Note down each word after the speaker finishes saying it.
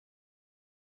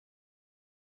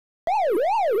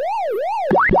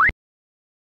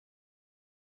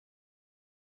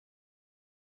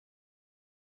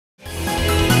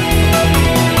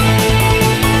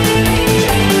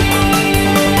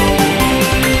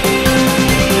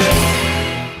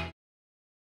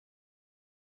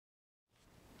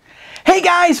Hey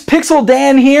guys, Pixel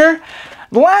Dan here.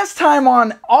 The last time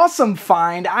on Awesome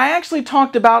Find, I actually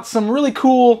talked about some really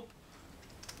cool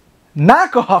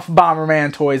knockoff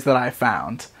Bomberman toys that I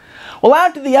found. Well,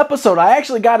 after the episode, I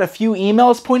actually got a few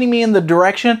emails pointing me in the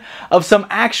direction of some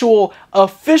actual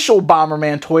official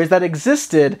Bomberman toys that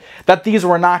existed that these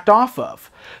were knocked off of.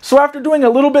 So after doing a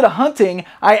little bit of hunting,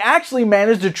 I actually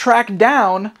managed to track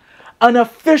down an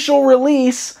official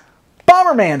release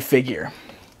Bomberman figure.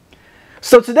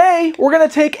 So today, we're going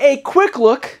to take a quick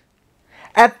look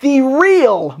at the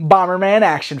real Bomberman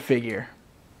action figure.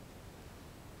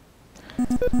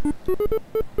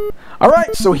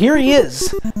 Alright, so here he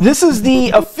is. This is the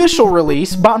official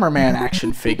release Bomberman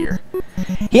action figure.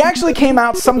 He actually came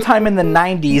out sometime in the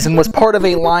 90s and was part of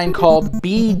a line called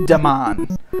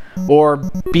B-Daman, or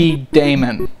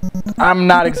B-Daman. I'm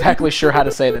not exactly sure how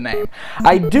to say the name.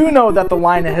 I do know that the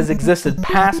line has existed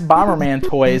past Bomberman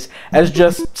toys as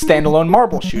just standalone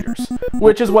marble shooters,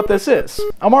 which is what this is,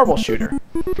 a marble shooter.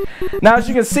 Now, as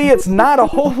you can see, it's not a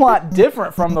whole lot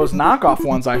different from those knockoff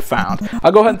ones I found.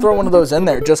 I'll go ahead and throw one of those in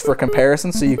there just for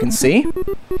comparison so you can see.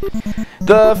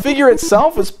 The figure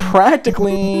itself is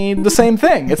practically the same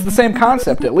thing. It's the same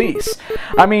concept, at least.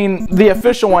 I mean, the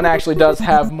official one actually does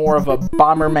have more of a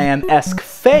Bomberman-esque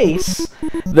face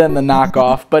than the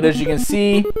knockoff, but as you can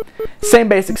see, same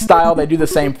basic style, they do the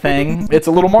same thing. It's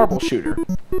a little marble shooter.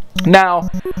 Now,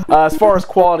 as far as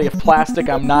quality of plastic,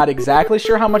 I'm not exactly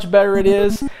sure how much better it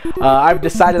is. I've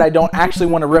decided I don't actually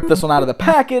want to rip this one out of the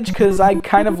package because I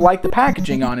kind of like the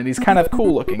packaging on it. He's kind of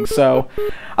cool looking, so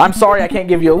I'm sorry I can't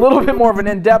give you a little bit more of an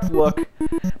in-depth look,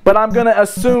 but I'm going to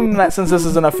assume that since this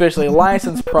is an officially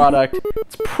licensed product,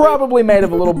 it's probably made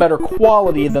of a little better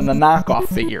quality than the knockoff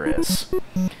figure is.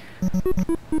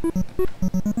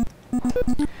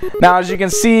 Now, as you can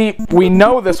see, we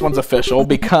know this one's official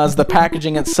because the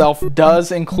packaging itself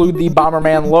does include the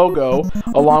Bomberman logo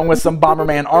along with some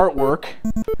Bomberman artwork,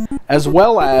 as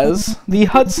well as the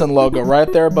Hudson logo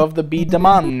right there above the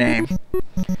B-Daman name.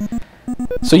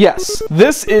 So yes,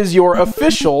 this is your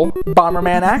official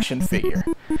Bomberman action figure.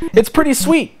 It's pretty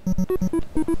sweet.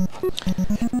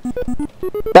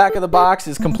 Back of the box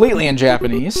is completely in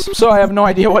Japanese, so I have no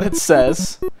idea what it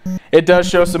says. It does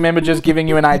show some images giving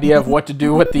you an idea of what to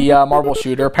do with the marble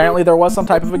shooter. Apparently there was some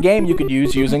type of a game you could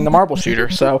use using the marble shooter,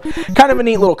 so kind of a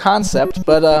neat little concept,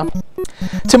 but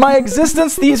to my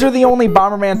existence, these are the only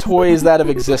Bomberman toys that have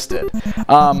existed.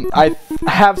 I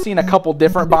have seen a couple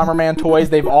different Bomberman toys.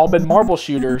 They've all been marble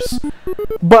shooters,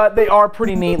 but they are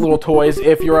pretty neat little toys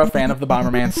if you're a fan of the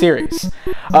Bomberman series.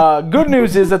 Good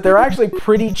news is that they're actually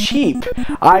pretty cheap.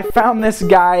 I found this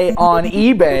guy on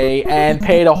eBay and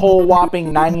paid a whole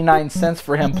whopping 99 cents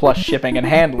for him plus shipping and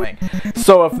handling.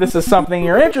 So if this is something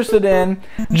you're interested in,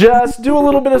 just do a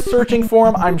little bit of searching for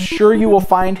him. I'm sure you will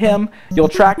find him. You'll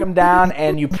track him down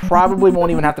and you probably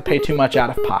won't even have to pay too much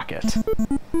out of pocket.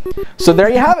 So there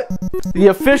you have it, the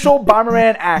official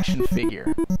Bomberman action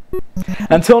figure.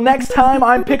 Until next time,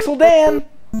 I'm Pixel Dan.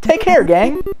 Take care,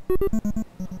 gang.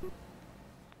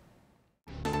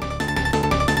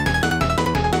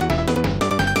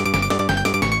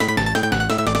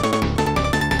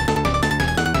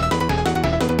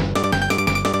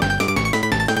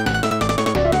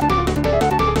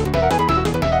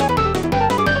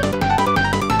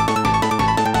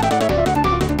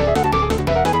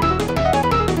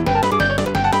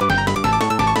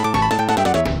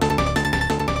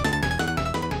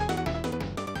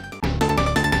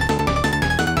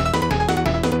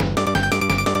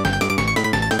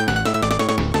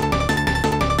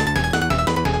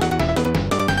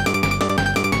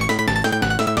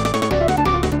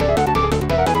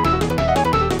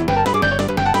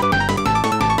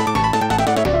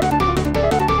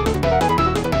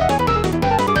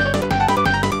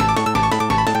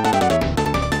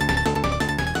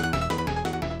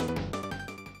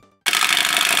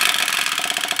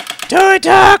 Do it,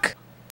 Doc!